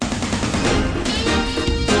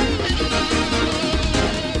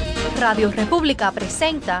Radio República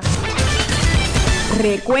presenta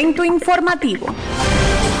Recuento Informativo,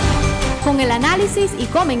 con el análisis y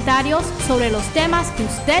comentarios sobre los temas que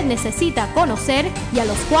usted necesita conocer y a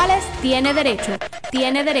los cuales tiene derecho.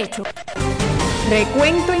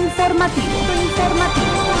 Recuento Informativo.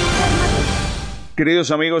 Queridos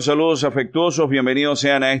amigos, saludos afectuosos, bienvenidos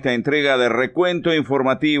sean a esta entrega de Recuento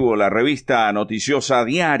Informativo, la revista noticiosa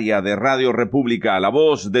diaria de Radio República, la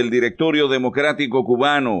voz del Directorio Democrático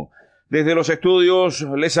Cubano. Desde los estudios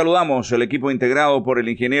les saludamos, el equipo integrado por el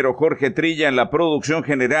ingeniero Jorge Trilla en la producción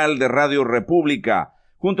general de Radio República,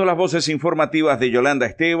 junto a las voces informativas de Yolanda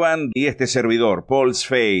Esteban y este servidor, Paul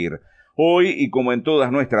Sfeir. Hoy, y como en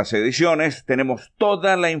todas nuestras ediciones, tenemos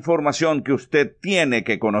toda la información que usted tiene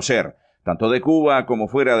que conocer, tanto de Cuba como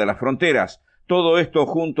fuera de las fronteras. Todo esto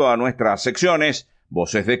junto a nuestras secciones,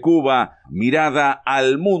 Voces de Cuba, Mirada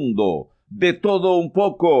al Mundo, de todo un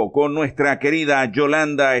poco con nuestra querida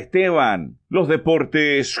Yolanda Esteban. Los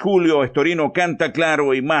deportes, Julio Estorino canta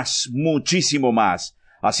claro y más, muchísimo más.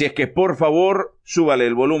 Así es que por favor, súbale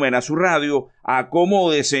el volumen a su radio,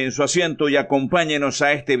 acomódese en su asiento y acompáñenos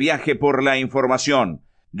a este viaje por la información.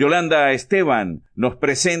 Yolanda Esteban nos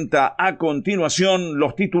presenta a continuación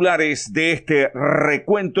los titulares de este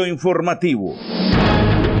recuento informativo.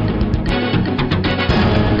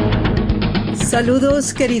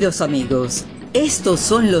 Saludos, queridos amigos. Estos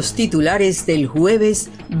son los titulares del jueves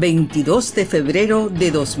 22 de febrero de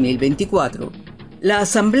 2024. La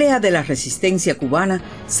Asamblea de la Resistencia Cubana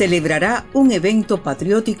celebrará un evento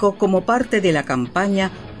patriótico como parte de la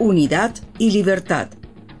campaña Unidad y Libertad.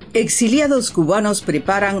 Exiliados cubanos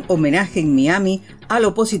preparan homenaje en Miami al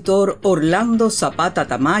opositor Orlando Zapata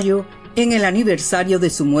Tamayo en el aniversario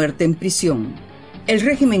de su muerte en prisión. El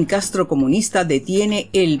régimen castrocomunista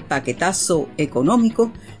detiene el paquetazo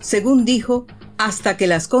económico, según dijo, hasta que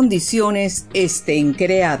las condiciones estén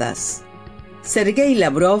creadas. Sergei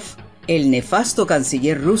Lavrov, el nefasto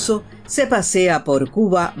canciller ruso, se pasea por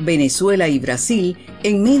Cuba, Venezuela y Brasil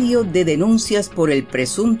en medio de denuncias por el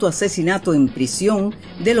presunto asesinato en prisión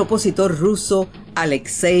del opositor ruso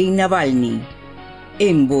Alexei Navalny.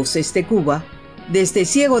 En Voces de Cuba, desde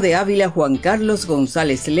Ciego de Ávila, Juan Carlos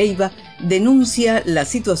González Leiva denuncia la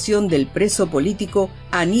situación del preso político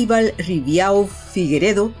Aníbal Riviao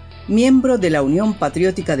Figueredo, miembro de la Unión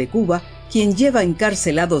Patriótica de Cuba, quien lleva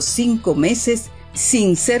encarcelado 5 meses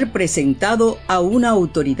sin ser presentado a una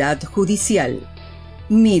autoridad judicial.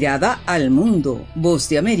 Mirada al mundo, Voz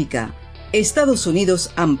de América. Estados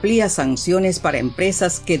Unidos amplía sanciones para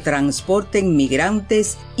empresas que transporten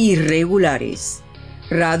migrantes irregulares.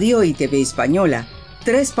 Radio y TV Española.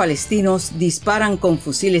 3 palestinos disparan con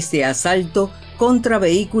fusiles de asalto contra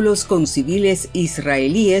vehículos con civiles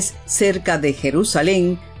israelíes cerca de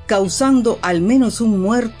Jerusalén, causando al menos un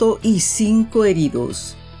muerto y 5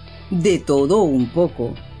 heridos. De todo un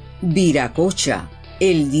poco. Viracocha,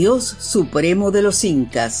 el dios supremo de los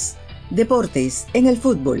incas. Deportes en el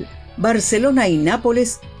fútbol. Barcelona y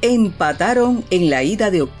Nápoles empataron en la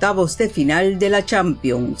ida de octavos de final de la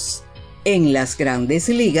Champions. En las grandes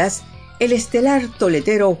ligas, el estelar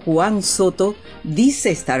toletero Juan Soto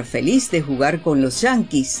dice estar feliz de jugar con los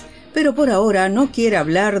Yankees, pero por ahora no quiere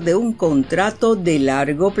hablar de un contrato de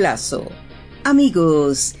largo plazo.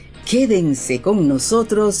 Amigos, quédense con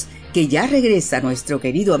nosotros, que ya regresa nuestro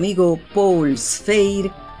querido amigo Paul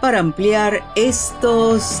Sfeir para ampliar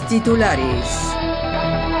estos titulares.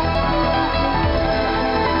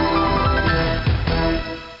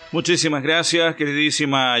 Muchísimas gracias,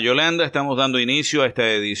 queridísima Yolanda. Estamos dando inicio a esta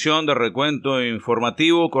edición de Recuento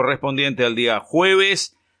Informativo correspondiente al día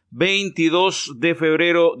jueves 22 de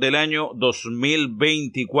febrero del año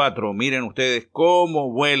 2024. Miren ustedes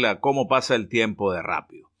cómo vuela, cómo pasa el tiempo de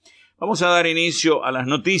rápido. Vamos a dar inicio a las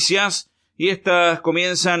noticias y estas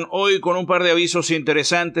comienzan hoy con un par de avisos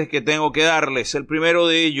interesantes que tengo que darles. El primero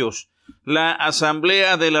de ellos, la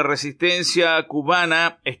Asamblea de la Resistencia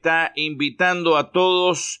Cubana está invitando a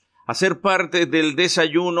todos a ser parte del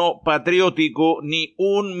desayuno patriótico Ni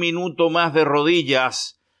un minuto más de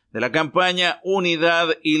rodillas de la campaña Unidad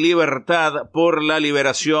y Libertad por la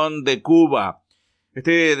liberación de Cuba.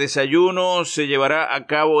 Este desayuno se llevará a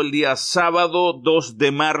cabo el día sábado 2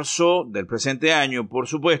 de marzo del presente año, por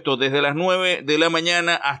supuesto, desde las 9 de la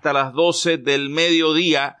mañana hasta las 12 del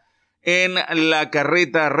mediodía en la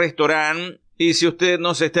Carreta Restaurant. Y si usted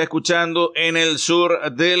nos está escuchando en el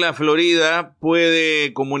sur de la Florida,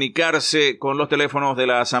 puede comunicarse con los teléfonos de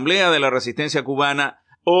la Asamblea de la Resistencia Cubana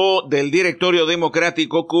o del Directorio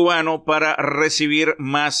Democrático Cubano para recibir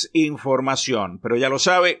más información. Pero ya lo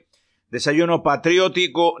sabe, Desayuno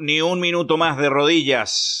patriótico, ni un minuto más de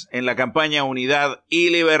rodillas en la campaña Unidad y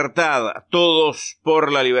Libertad, todos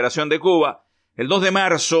por la liberación de Cuba, el 2 de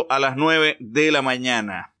marzo a las 9 de la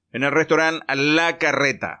mañana, en el restaurante La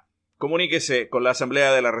Carreta. Comuníquese con la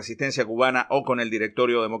Asamblea de la Resistencia Cubana o con el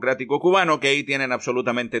Directorio Democrático Cubano, que ahí tienen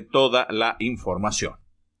absolutamente toda la información.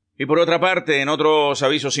 Y por otra parte, en otros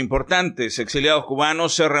avisos importantes, exiliados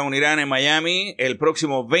cubanos se reunirán en Miami el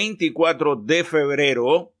próximo 24 de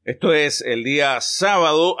febrero, esto es el día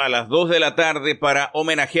sábado a las 2 de la tarde, para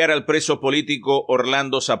homenajear al preso político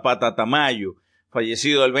Orlando Zapata Tamayo,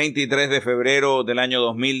 fallecido el 23 de febrero del año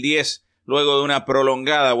 2010, luego de una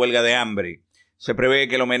prolongada huelga de hambre. Se prevé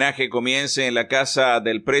que el homenaje comience en la casa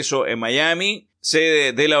del preso en Miami,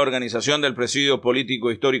 sede de la Organización del Presidio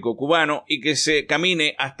Político Histórico Cubano, y que se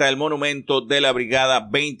camine hasta el monumento de la Brigada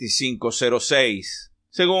 2506.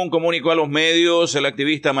 Según comunicó a los medios el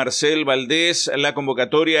activista Marcel Valdés, la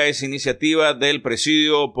convocatoria es iniciativa del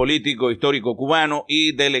Presidio Político Histórico Cubano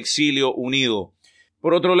y del Exilio Unido.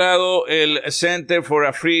 Por otro lado, el Center for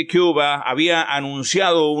a Free Cuba había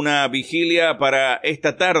anunciado una vigilia para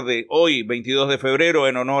esta tarde, hoy 22 de febrero,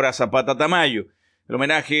 en honor a Zapata Tamayo. El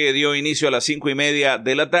homenaje dio inicio a las 5:30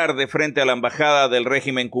 de la tarde frente a la Embajada del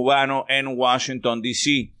régimen cubano en Washington,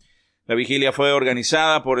 D.C. La vigilia fue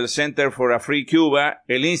organizada por el Center for a Free Cuba,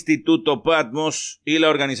 el Instituto Patmos y la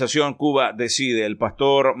organización Cuba Decide. El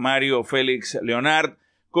pastor Mario Félix Leonard,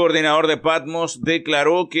 coordinador de Patmos,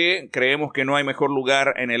 declaró que creemos que no hay mejor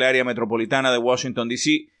lugar en el área metropolitana de Washington,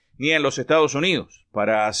 D.C., ni en los Estados Unidos,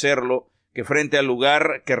 para hacerlo que frente al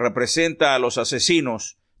lugar que representa a los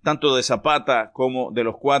asesinos, tanto de Zapata como de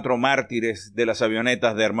los 4 mártires de las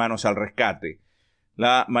avionetas de Hermanos al Rescate.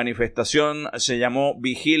 La manifestación se llamó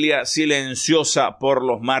Vigilia Silenciosa por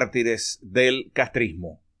los Mártires del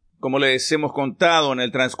Castrismo. Como les hemos contado en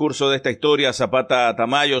el transcurso de esta historia, Zapata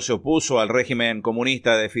Tamayo se opuso al régimen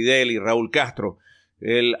comunista de Fidel y Raúl Castro.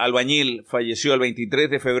 El albañil falleció el 23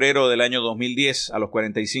 de febrero del año 2010 a los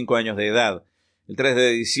 45 años de edad. El 3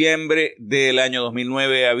 de diciembre del año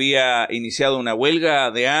 2009 había iniciado una huelga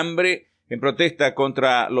de hambre en protesta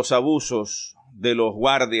contra los abusos de los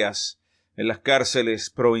guardias en las cárceles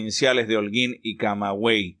provinciales de Holguín y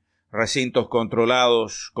Camagüey, recintos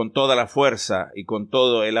controlados con toda la fuerza y con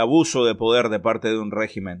todo el abuso de poder de parte de un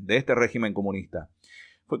régimen, de este régimen comunista.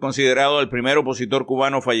 Fue considerado el primer opositor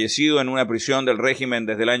cubano fallecido en una prisión del régimen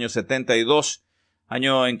desde el año 72,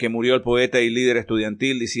 año en que murió el poeta y líder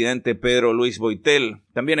estudiantil disidente Pedro Luis Boitel,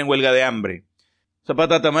 también en huelga de hambre.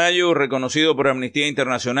 Zapata Tamayo, reconocido por Amnistía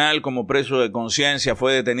Internacional como preso de conciencia,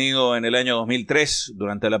 fue detenido en el año 2003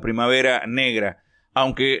 durante la Primavera Negra,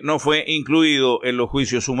 aunque no fue incluido en los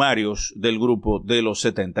juicios sumarios del grupo de los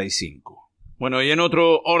 75. Bueno, y en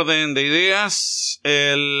otro orden de ideas,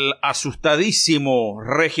 el asustadísimo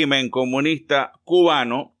régimen comunista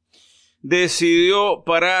cubano decidió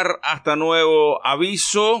parar hasta nuevo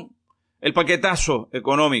aviso el paquetazo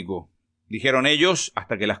económico. Dijeron ellos,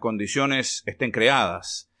 hasta que las condiciones estén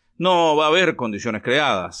creadas. No va a haber condiciones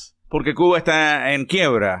creadas, porque Cuba está en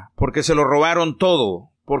quiebra, porque se lo robaron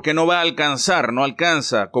todo, porque no va a alcanzar, no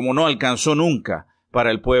alcanza, como no alcanzó nunca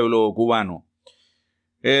para el pueblo cubano.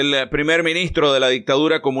 El primer ministro de la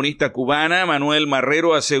dictadura comunista cubana, Manuel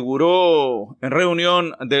Marrero, aseguró en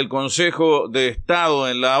reunión del Consejo de Estado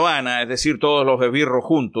en La Habana, es decir, todos los esbirros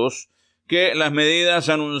juntos, que las medidas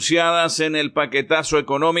anunciadas en el paquetazo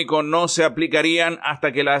económico no se aplicarían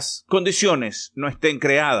hasta que las condiciones no estén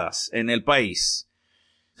creadas en el país.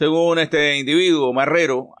 Según este individuo,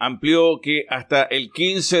 Marrero amplió que hasta el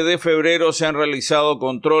 15 de febrero se han realizado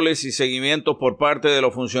controles y seguimientos por parte de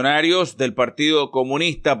los funcionarios del Partido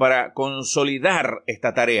Comunista para consolidar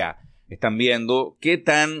esta tarea. Están viendo qué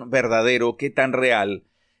tan verdadero, qué tan real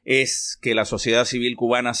es que la sociedad civil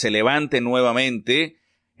cubana se levante nuevamente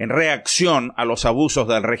en reacción a los abusos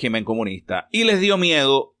del régimen comunista. Y les dio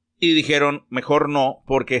miedo y dijeron, mejor no,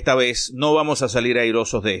 porque esta vez no vamos a salir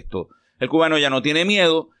airosos de esto. El cubano ya no tiene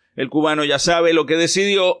miedo, el cubano ya sabe lo que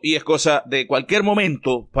decidió y es cosa de cualquier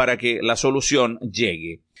momento para que la solución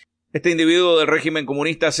llegue. Este individuo del régimen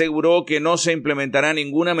comunista aseguró que no se implementará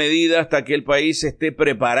ninguna medida hasta que el país esté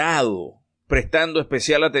preparado, prestando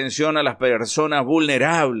especial atención a las personas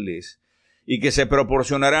vulnerables y que se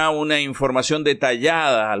proporcionará una información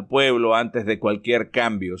detallada al pueblo antes de cualquier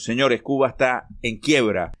cambio. Señores, Cuba está en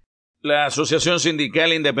quiebra. La Asociación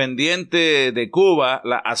Sindical Independiente de Cuba,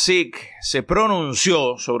 la ASIC, se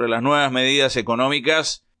pronunció sobre las nuevas medidas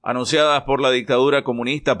económicas anunciadas por la dictadura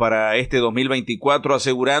comunista para este 2024,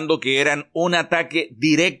 asegurando que eran un ataque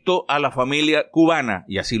directo a la familia cubana,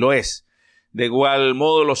 y así lo es. De igual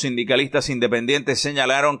modo, los sindicalistas independientes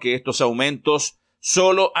señalaron que estos aumentos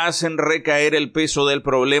solo hacen recaer el peso del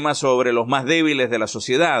problema sobre los más débiles de la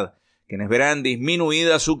sociedad, quienes verán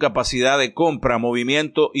disminuida su capacidad de compra,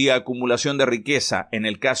 movimiento y acumulación de riqueza, en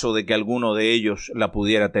el caso de que alguno de ellos la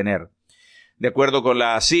pudiera tener. De acuerdo con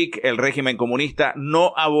la SIC, el régimen comunista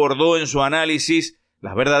no abordó en su análisis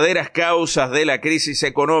las verdaderas causas de la crisis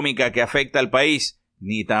económica que afecta al país,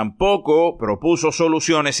 ni tampoco propuso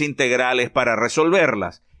soluciones integrales para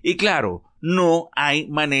resolverlas. Y claro, no hay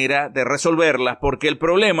manera de resolverlas porque el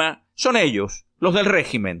problema son ellos, los del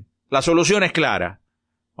régimen. La solución es clara.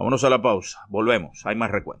 Vámonos a la pausa. Volvemos. Hay más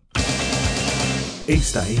recuento.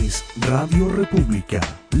 Esta es Radio República,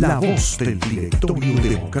 la voz del Directorio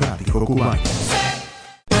Democrático Cubano.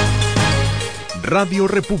 Radio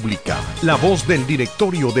República, la voz del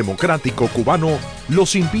Directorio Democrático Cubano,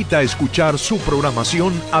 los invita a escuchar su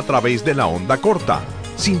programación a través de la onda corta.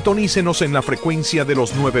 Sintonícenos en la frecuencia de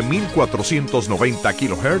los 9.490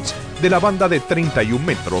 kHz de la banda de 31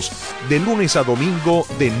 metros, de lunes a domingo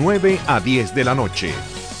de 9 a 10 de la noche.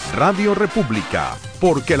 Radio República,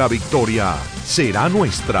 porque la victoria será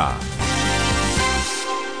nuestra.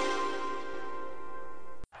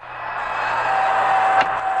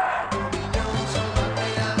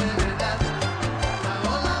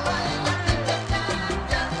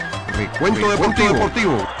 Recuento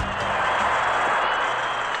Deportivo.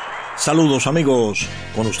 Saludos amigos,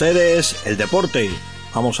 con ustedes el deporte.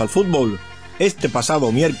 Vamos al fútbol. Este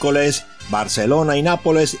pasado miércoles, Barcelona y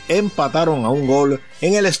Nápoles empataron a un gol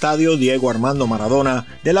en el estadio Diego Armando Maradona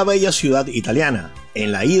de la bella ciudad italiana,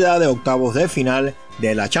 en la ida de octavos de final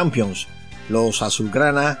de la Champions. Los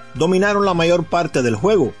azulgrana dominaron la mayor parte del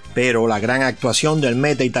juego, pero la gran actuación del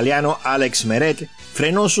meta italiano Alex Meret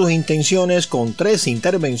frenó sus intenciones con 3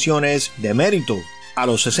 intervenciones de mérito. A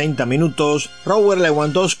los 60 minutos, Robert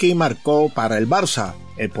Lewandowski marcó para el Barça.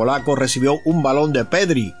 El polaco recibió un balón de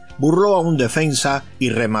Pedri, burló a un defensa y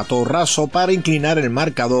remató raso para inclinar el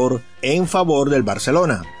marcador en favor del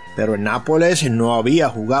Barcelona. Pero el Nápoles no había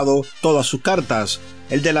jugado todas sus cartas.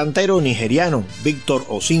 El delantero nigeriano Victor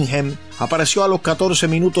Osimhen apareció a los 14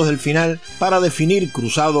 minutos del final para definir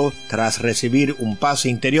cruzado tras recibir un pase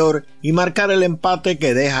interior y marcar el empate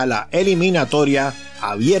que deja la eliminatoria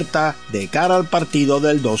abierta de cara al partido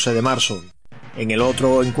del 12 de marzo. En el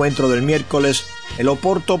otro encuentro del miércoles, el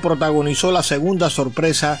Oporto protagonizó la segunda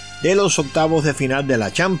sorpresa de los octavos de final de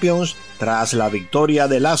la Champions tras la victoria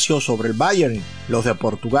de Lazio sobre el Bayern. Los de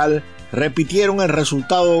Portugal repitieron el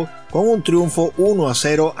resultado con un triunfo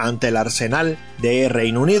 1-0 ante el Arsenal de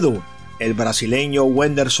Reino Unido. El brasileño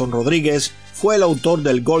Wenderson Rodríguez fue el autor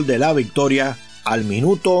del gol de la victoria al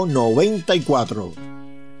minuto 94.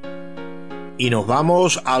 Y nos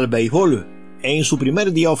vamos al béisbol. En su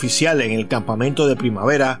primer día oficial en el campamento de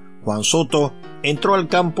primavera, Juan Soto entró al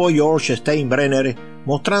campo George Steinbrenner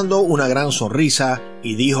mostrando una gran sonrisa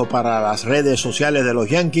y dijo para las redes sociales de los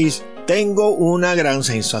Yankees: "Tengo una gran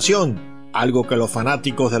sensación", algo que los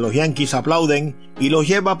fanáticos de los Yankees aplauden y los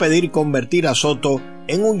lleva a pedir convertir a Soto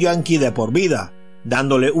en un Yankee de por vida,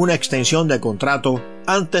 dándole una extensión de contrato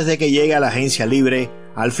antes de que llegue a la agencia libre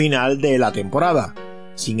al final de la temporada.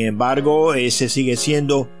 Sin embargo, ese sigue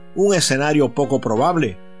siendo un escenario poco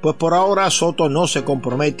probable, pues por ahora Soto no se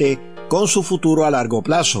compromete con su futuro a largo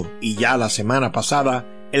plazo, y ya la semana pasada,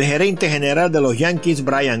 el gerente general de los Yankees,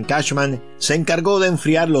 Brian Cashman, se encargó de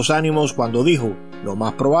enfriar los ánimos cuando dijo: "Lo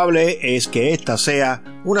más probable es que esta sea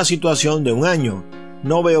una situación de un año.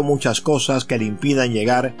 No veo muchas cosas que le impidan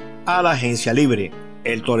llegar a la agencia libre".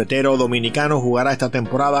 El toletero dominicano jugará esta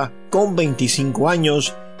temporada con 25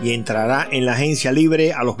 años y entrará en la agencia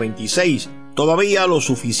libre a los 26, todavía lo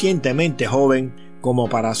suficientemente joven como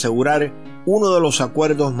para asegurar uno de los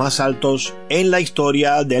acuerdos más altos en la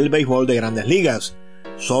historia del béisbol de Grandes Ligas.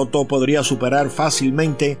 Soto podría superar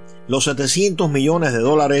fácilmente los $700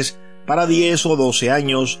 millones para 10 o 12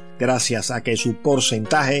 años gracias a que su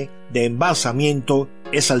porcentaje de envasamiento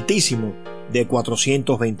es altísimo, de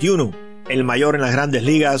 421, el mayor en las Grandes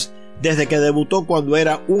Ligas desde que debutó cuando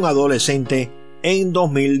era un adolescente en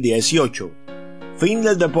 2018. Fin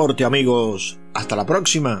del deporte, amigos. Hasta la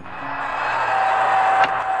próxima.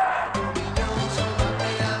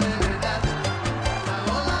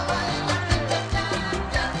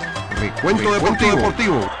 Recuento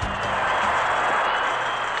Deportivo.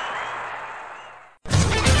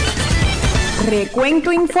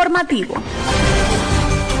 Recuento Informativo.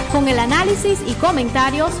 Con el análisis y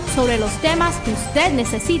comentarios sobre los temas que usted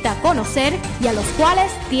necesita conocer y a los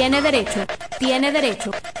cuales tiene derecho.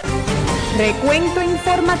 Recuento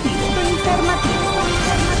Informativo.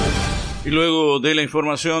 Y luego de la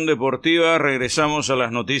información deportiva regresamos a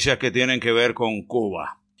las noticias que tienen que ver con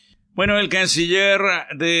Cuba. Bueno, el canciller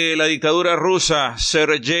de la dictadura rusa,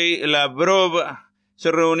 Sergei Lavrov,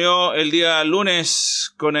 se reunió el día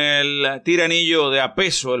lunes con el tiranillo de a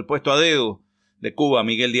peso, el puesto a dedo de Cuba,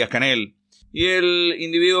 Miguel Díaz-Canel, y el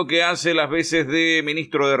individuo que hace las veces de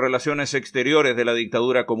ministro de Relaciones Exteriores de la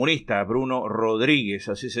dictadura comunista, Bruno Rodríguez,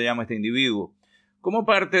 así se llama este individuo, como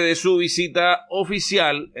parte de su visita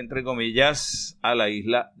oficial, entre comillas, a la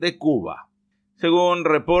isla de Cuba. Según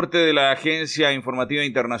reporte de la agencia informativa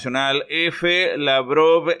internacional EFE,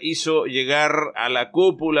 Lavrov hizo llegar a la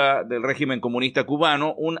cúpula del régimen comunista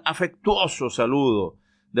cubano un afectuoso saludo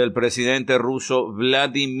del presidente ruso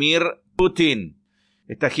Vladimir Putin.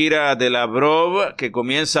 Esta gira de Lavrov, que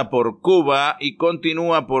comienza por Cuba y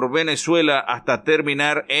continúa por Venezuela hasta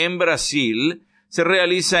terminar en Brasil, se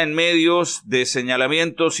realiza en medios de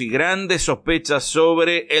señalamientos y grandes sospechas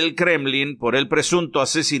sobre el Kremlin por el presunto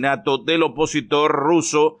asesinato del opositor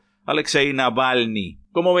ruso Alexei Navalny.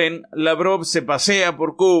 Como ven, Lavrov se pasea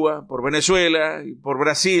por Cuba, por Venezuela y por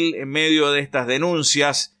Brasil en medio de estas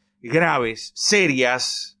denuncias graves,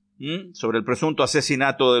 serias, sobre el presunto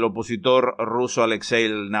asesinato del opositor ruso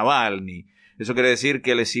Alexei Navalny. Eso quiere decir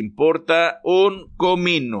que les importa un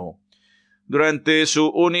comino. Durante su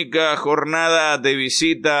única jornada de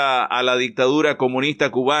visita a la dictadura comunista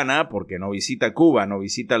cubana, porque no visita Cuba, no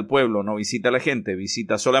visita al pueblo, no visita a la gente,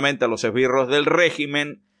 visita solamente a los esbirros del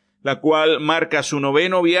régimen, la cual marca su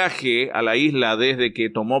 9º viaje a la isla desde que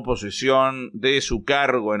tomó posesión de su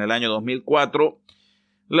cargo en el año 2004,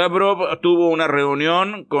 Lavrov tuvo una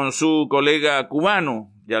reunión con su colega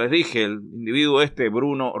cubano, ya les dije, el individuo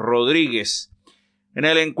Bruno Rodríguez. En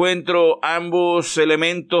el encuentro, ambos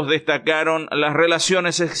elementos destacaron las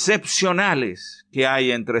relaciones excepcionales que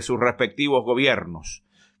hay entre sus respectivos gobiernos.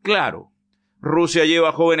 Claro, Rusia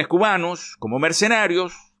lleva jóvenes cubanos como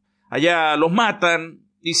mercenarios, allá los matan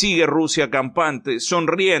y sigue Rusia campante,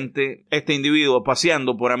 sonriente, este individuo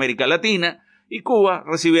paseando por América Latina y Cuba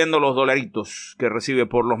recibiendo los dolaritos que recibe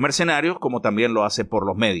por los mercenarios, como también lo hace por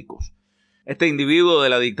los médicos. Este individuo de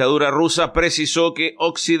la dictadura rusa precisó que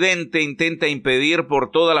Occidente intenta impedir por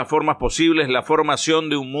todas las formas posibles la formación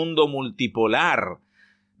de un mundo multipolar,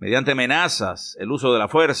 mediante amenazas, el uso de la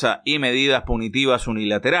fuerza y medidas punitivas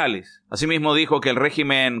unilaterales. Asimismo dijo que el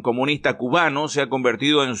régimen comunista cubano se ha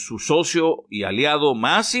convertido en su socio y aliado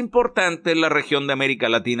más importante en la región de América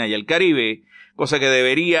Latina y el Caribe, cosa que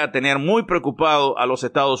debería tener muy preocupado a los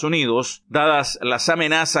Estados Unidos, dadas las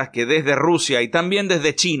amenazas que desde Rusia y también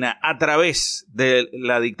desde China, a través de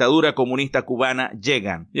la dictadura comunista cubana,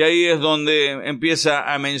 llegan. Y ahí es donde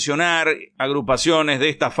empieza a mencionar agrupaciones de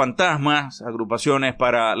estas fantasmas, agrupaciones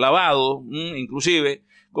para lavado, inclusive,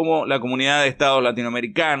 como la Comunidad de Estados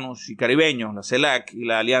Latinoamericanos y Caribeños, la CELAC, y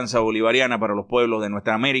la Alianza Bolivariana para los Pueblos de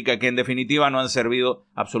Nuestra América, que en definitiva no han servido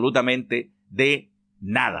absolutamente de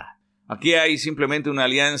nada. Aquí hay simplemente una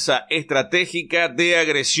alianza estratégica de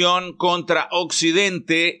agresión contra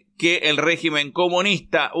Occidente que el régimen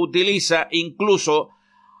comunista utiliza incluso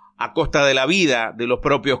a costa de la vida de los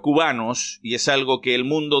propios cubanos, y es algo que el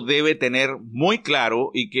mundo debe tener muy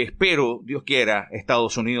claro y que espero, Dios quiera,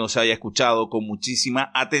 Estados Unidos haya escuchado con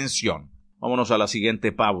muchísima atención. Vámonos a la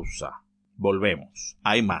siguiente pausa. Volvemos.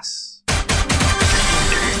 Hay más.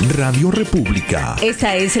 Radio República.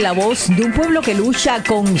 Esa es la voz de un pueblo que lucha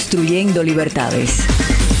construyendo libertades.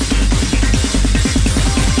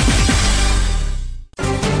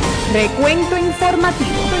 Recuento informativo.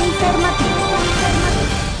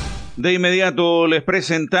 De inmediato les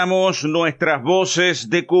presentamos nuestras voces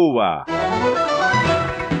de Cuba.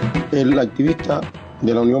 El activista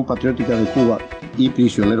de la Unión Patriótica de Cuba y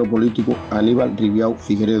prisionero político Aníbal Ribiao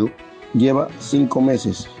Figueredo lleva 5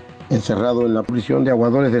 meses encerrado en la prisión de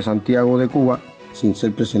Aguadores de Santiago de Cuba sin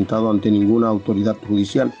ser presentado ante ninguna autoridad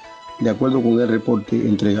judicial, de acuerdo con el reporte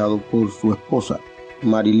entregado por su esposa,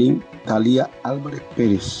 Marilyn Talía Álvarez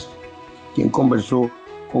Pérez, quien conversó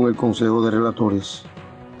con el Consejo de Relatores.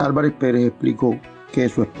 Álvarez Pérez explicó que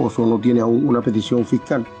su esposo no tiene aún una petición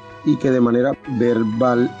fiscal y que de manera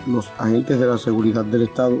verbal los agentes de la seguridad del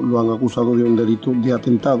Estado lo han acusado de un delito de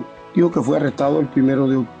atentado. Dijo que fue arrestado el 1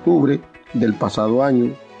 de octubre del pasado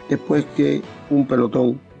año, después que un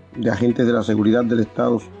pelotón de agentes de la seguridad del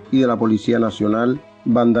Estado y de la Policía Nacional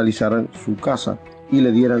vandalizaran su casa y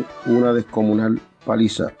le dieran una descomunal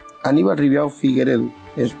paliza. Aníbal Ribiao Figueredo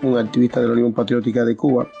es un activista de la Unión Patriótica de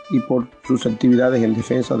Cuba y por sus actividades en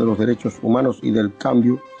defensa de los derechos humanos y del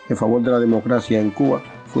cambio en favor de la democracia en Cuba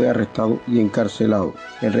fue arrestado y encarcelado.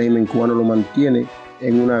 El régimen cubano lo mantiene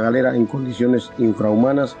en una galera en condiciones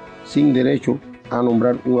infrahumanas, sin derecho a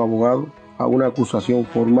nombrar un abogado, a una acusación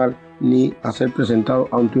formal ni a ser presentado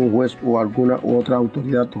ante un juez o alguna u otra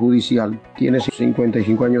autoridad judicial. Tiene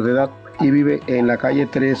 55 años de edad y vive en la calle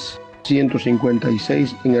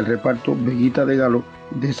 356 en el reparto Veguita de Galo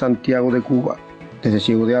de Santiago de Cuba. Desde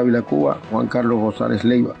Ciego de Ávila, Cuba, Juan Carlos González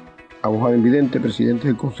Leiva, abogado invidente, presidente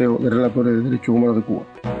del Consejo de Relatores de Derechos Humanos de Cuba.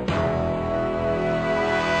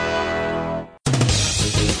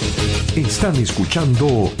 Están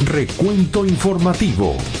escuchando Recuento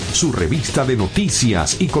Informativo, su revista de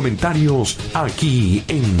noticias y comentarios aquí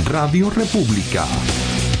en Radio República.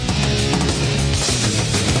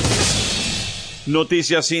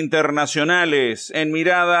 Noticias internacionales en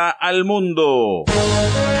Mirada al Mundo.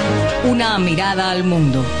 Una mirada al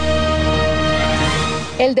mundo.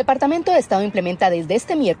 El Departamento de Estado implementa desde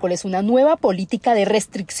este miércoles una nueva política de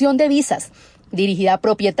restricción de visas, dirigida a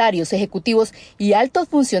propietarios, ejecutivos y altos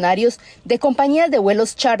funcionarios de compañías de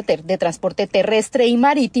vuelos charter de transporte terrestre y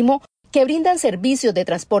marítimo que brindan servicios de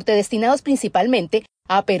transporte destinados principalmente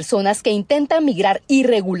a personas que intentan migrar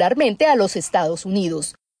irregularmente a los Estados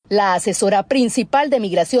Unidos. La asesora principal de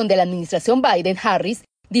migración de la administración Biden, Harris,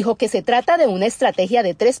 dijo que se trata de una estrategia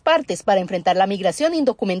de 3 partes para enfrentar la migración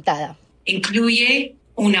indocumentada. Incluye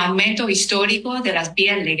un aumento histórico de las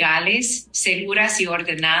vías legales, seguras y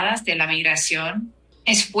ordenadas de la migración,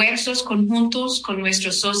 esfuerzos conjuntos con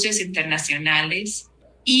nuestros socios internacionales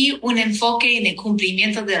y un enfoque en el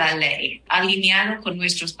cumplimiento de la ley, alineado con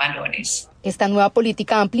nuestros valores. Esta nueva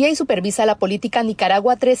política amplía y supervisa la política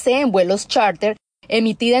Nicaragua 3C en vuelos charter,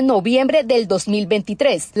 emitida en noviembre del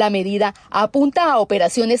 2023. La medida apunta a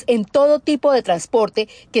operaciones en todo tipo de transporte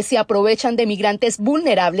que se aprovechan de migrantes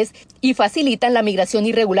vulnerables y facilitan la migración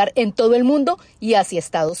irregular en todo el mundo y hacia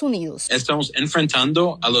Estados Unidos. Estamos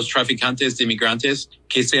enfrentando a los traficantes de migrantes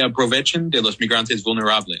que se aprovechen de los migrantes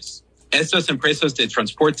vulnerables. Estas empresas de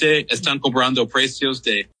transporte están cobrando precios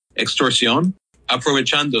de extorsión,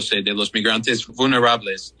 aprovechándose de los migrantes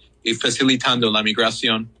vulnerables y facilitando la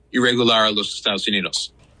migración irregular a los Estados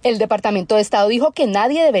Unidos. El Departamento de Estado dijo que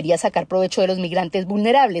nadie debería sacar provecho de los migrantes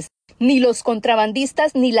vulnerables, ni los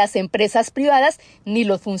contrabandistas, ni las empresas privadas, ni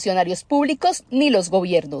los funcionarios públicos, ni los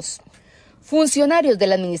gobiernos. Funcionarios de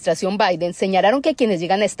la administración Biden señalaron que quienes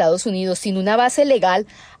llegan a Estados Unidos sin una base legal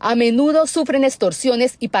a menudo sufren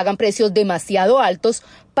extorsiones y pagan precios demasiado altos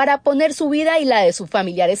para poner su vida y la de sus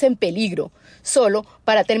familiares en peligro, solo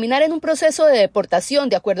para terminar en un proceso de deportación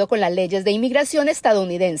de acuerdo con las leyes de inmigración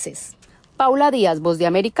estadounidenses. Paula Díaz, Voz de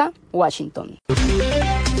América, Washington.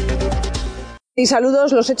 Y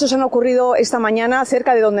saludos, los hechos han ocurrido esta mañana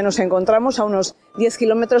cerca de donde nos encontramos, a unos 10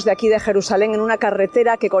 kilómetros de aquí de Jerusalén, en una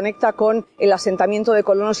carretera que conecta con el asentamiento de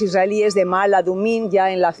colonos israelíes de Maal Adumim,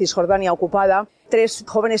 ya en la Cisjordania ocupada. 3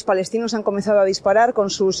 jóvenes palestinos han comenzado a disparar con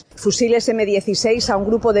sus fusiles M16 a un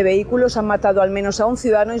grupo de vehículos, han matado al menos a un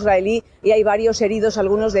ciudadano israelí y hay varios heridos,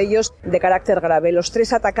 algunos de ellos de carácter grave. Los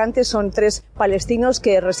 3 atacantes son 3 palestinos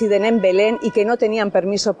que residen en Belén y que no tenían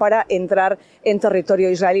permiso para entrar en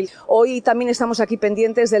territorio israelí. Hoy también estamos aquí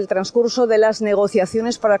pendientes del transcurso de las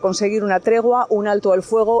negociaciones para conseguir una tregua, un alto al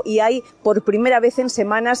fuego, y hay por primera vez en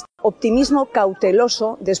semanas optimismo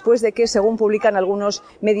cauteloso después de que, según publican algunos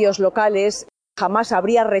medios locales, Hamás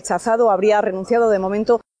habría renunciado de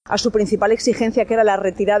momento a su principal exigencia, que era la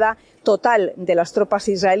retirada total de las tropas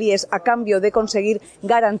israelíes a cambio de conseguir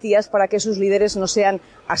garantías para que sus líderes no sean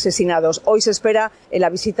asesinados. Hoy se espera la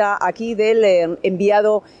visita aquí del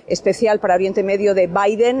enviado especial para Oriente Medio de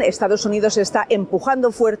Biden. Estados Unidos está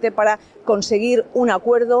empujando fuerte para conseguir un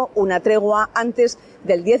acuerdo, una tregua antes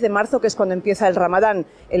del 10 de marzo, que es cuando empieza el Ramadán,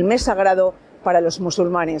 el mes sagrado para los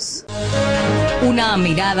musulmanes. Una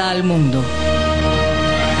mirada al mundo.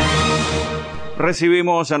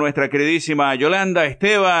 Recibimos a nuestra queridísima Yolanda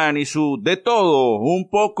Esteban y su De Todo Un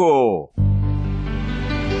Poco.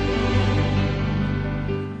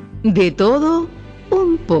 De todo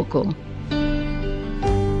un poco.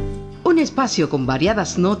 Un espacio con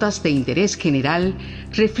variadas notas de interés general,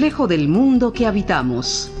 reflejo del mundo que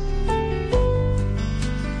habitamos.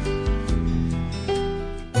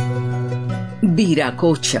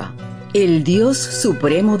 Viracocha, el dios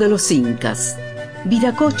supremo de los incas.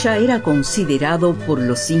 Viracocha era considerado por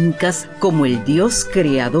los incas como el dios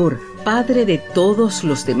creador, padre de todos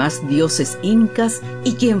los demás dioses incas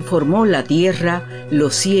y quien formó la tierra,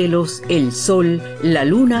 los cielos, el sol, la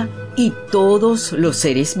luna y todos los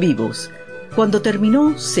seres vivos. Cuando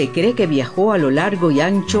terminó, se cree que viajó a lo largo y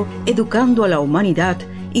ancho, educando a la humanidad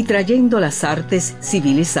y trayendo las artes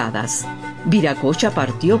civilizadas. Viracocha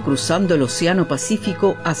partió cruzando el Océano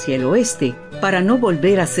Pacífico hacia el oeste para no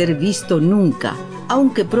volver a ser visto nunca,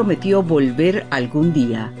 aunque prometió volver algún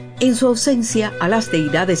día. En su ausencia, a las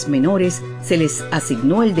deidades menores se les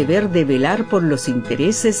asignó el deber de velar por los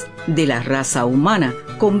intereses de la raza humana,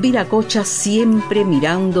 con Viracocha siempre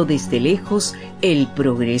mirando desde lejos el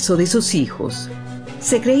progreso de sus hijos.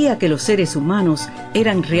 Se creía que los seres humanos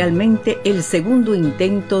eran realmente el segundo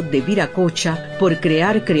intento de Viracocha por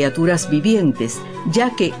crear criaturas vivientes,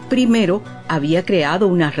 ya que primero había creado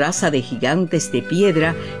una raza de gigantes de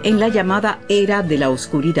piedra en la llamada Era de la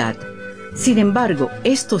Oscuridad. Sin embargo,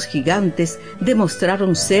 estos gigantes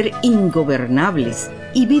demostraron ser ingobernables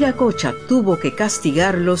y Viracocha tuvo que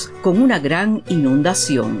castigarlos con una gran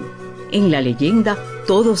inundación. En la leyenda,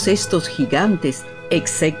 todos estos gigantes,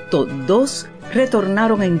 excepto 2,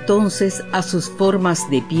 retornaron entonces a sus formas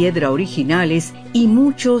de piedra originales y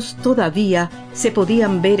muchos todavía se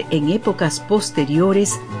podían ver en épocas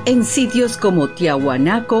posteriores en sitios como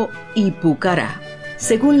Tiahuanaco y Pucará.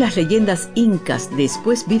 Según las leyendas incas,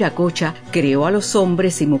 después Viracocha creó a los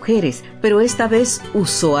hombres y mujeres, pero esta vez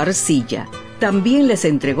usó arcilla. También les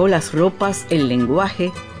entregó las ropas, el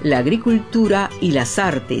lenguaje, la agricultura y las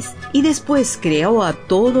artes, y después creó a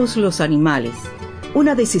todos los animales.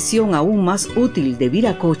 Una decisión aún más útil de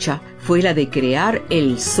Viracocha fue la de crear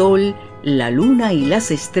el sol, la luna y las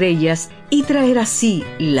estrellas y traer así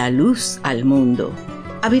la luz al mundo.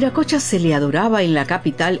 A Viracocha se le adoraba en la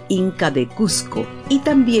capital inca de Cusco y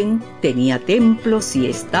también tenía templos y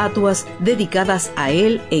estatuas dedicadas a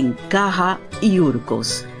él en Caja y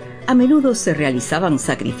Urcos. A menudo se realizaban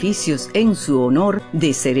sacrificios en su honor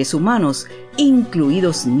de seres humanos,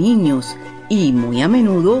 incluidos niños, y muy a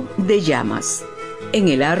menudo de llamas. En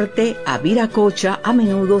el arte, a Viracocha a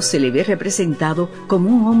menudo se le ve representado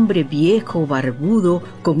como un hombre viejo, barbudo,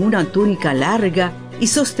 con una túnica larga y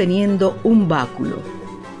sosteniendo un báculo.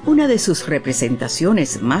 Una de sus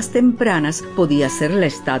representaciones más tempranas podía ser la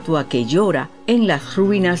estatua que llora en las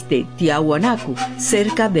ruinas de Tiahuanaco,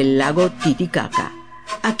 cerca del lago Titicaca.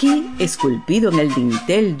 Aquí, esculpido en el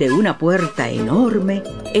dintel de una puerta enorme,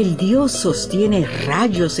 el dios sostiene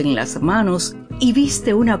rayos en las manos y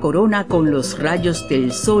viste una corona con los rayos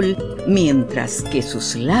del sol, mientras que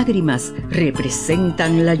sus lágrimas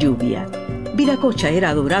representan la lluvia. Viracocha era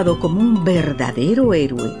adorado como un verdadero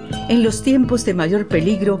héroe. En los tiempos de mayor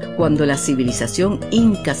peligro, cuando la civilización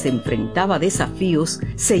inca se enfrentaba a desafíos,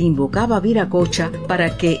 se invocaba a Viracocha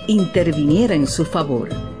para que interviniera en su favor.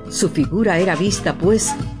 Su figura era vista,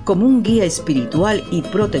 pues, como un guía espiritual y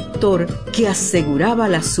protector que aseguraba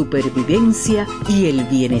la supervivencia y el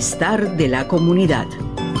bienestar de la comunidad.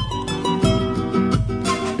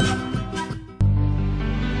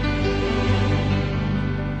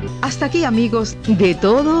 Hasta aquí, amigos, de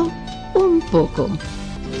todo un poco.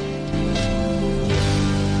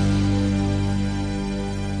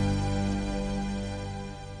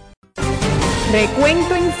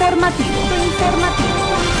 Recuento informativo.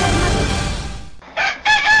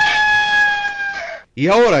 Y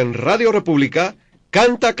ahora en Radio República,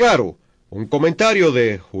 Canta Claro, un comentario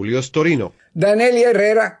de Julio Storino. Danelia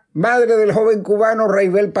Herrera, madre del joven cubano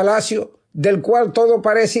Raibel Palacio, del cual todo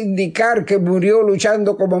parece indicar que murió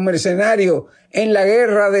luchando como mercenario en la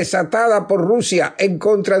guerra desatada por Rusia en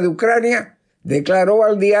contra de Ucrania, declaró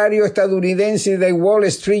al diario estadounidense The Wall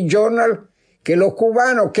Street Journal que los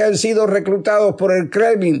cubanos que han sido reclutados por el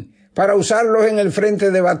Kremlin para usarlos en el frente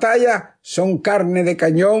de batalla son carne de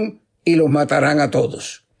cañón y los matarán a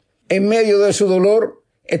todos. En medio de su dolor,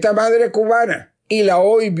 esta madre cubana y la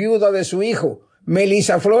hoy viuda de su hijo,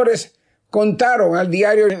 Melissa Flores, contaron al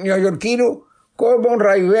diario neoyorquino cómo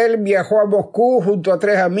Raibel viajó a Moscú junto a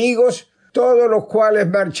 3 amigos, todos los cuales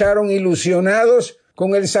marcharon ilusionados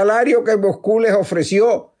con el salario que Moscú les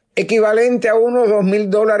ofreció, equivalente a unos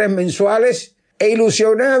 $2,000 mensuales, e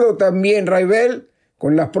ilusionado también Raibel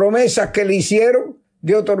con las promesas que le hicieron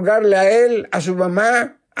de otorgarle a él, a su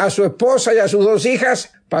mamá, a su esposa y a sus 2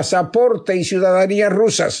 hijas pasaporte y ciudadanía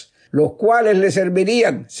rusas, los cuales le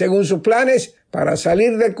servirían, según sus planes, para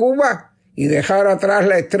salir de Cuba y dejar atrás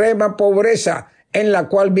la extrema pobreza en la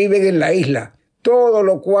cual viven en la isla, todo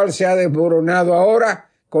lo cual se ha desmoronado ahora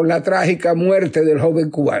con la trágica muerte del joven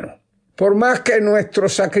cubano. Por más que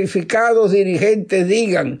nuestros sacrificados dirigentes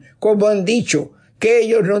digan, como han dicho, que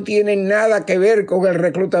ellos no tienen nada que ver con el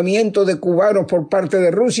reclutamiento de cubanos por parte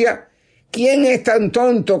de Rusia, ¿quién es tan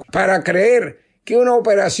tonto para creer que una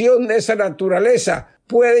operación de esa naturaleza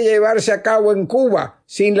puede llevarse a cabo en Cuba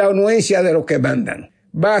sin la anuencia de los que mandan?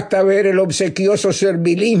 Basta ver el obsequioso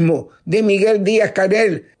servilismo de Miguel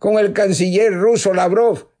Díaz-Canel con el canciller ruso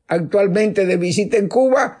Lavrov, actualmente de visita en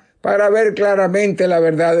Cuba, para ver claramente la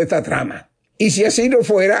verdad de esta trama. Y si así no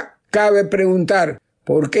fuera, cabe preguntar,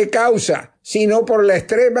 ¿Por qué causa? Sino por la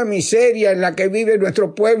extrema miseria en la que vive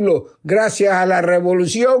nuestro pueblo gracias a la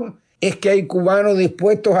revolución, es que hay cubanos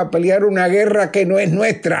dispuestos a pelear una guerra que no es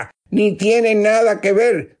nuestra, ni tiene nada que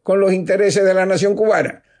ver con los intereses de la nación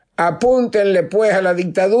cubana. Apúntenle pues a la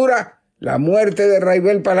dictadura la muerte de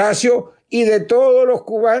Recuento Palacio y de todos los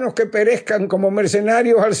cubanos que perezcan como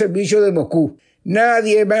mercenarios al servicio de Moscú.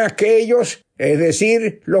 Nadie más que ellos, es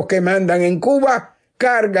decir, los que mandan en Cuba,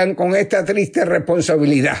 cargan con esta triste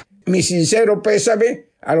responsabilidad. Mi sincero pésame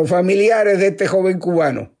a los familiares de este joven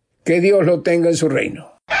cubano. Que Dios lo tenga en su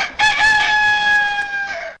reino.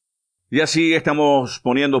 Y así estamos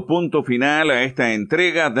poniendo punto final a esta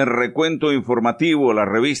entrega de Recuento Informativo, la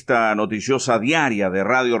revista noticiosa diaria de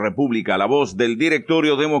Radio República, la voz del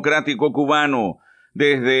Directorio Democrático Cubano.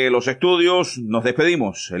 Desde los estudios nos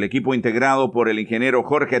despedimos, el equipo integrado por el ingeniero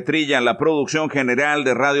Jorge Trilla en la producción general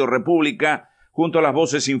de Radio República, junto a las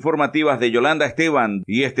voces informativas de Yolanda Esteban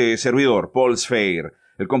y este servidor, Paul Sfeir.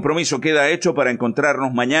 El compromiso queda hecho para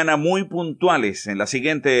encontrarnos mañana muy puntuales en la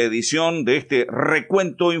siguiente edición de este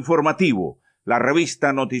Recuento Informativo, la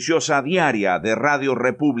revista noticiosa diaria de Radio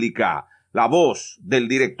República, la voz del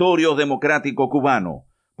Directorio Democrático Cubano.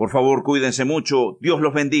 Por favor, cuídense mucho, Dios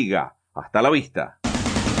los bendiga. Hasta la vista.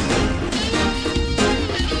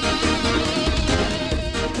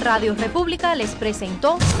 Radio República les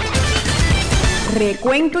presentó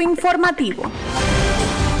Recuento Informativo,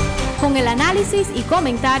 con el análisis y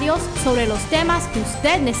comentarios sobre los temas que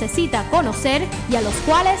usted necesita conocer y a los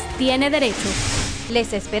cuales tiene derecho.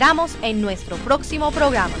 Les esperamos en nuestro próximo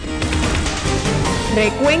programa.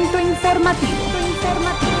 Recuento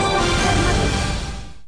Informativo.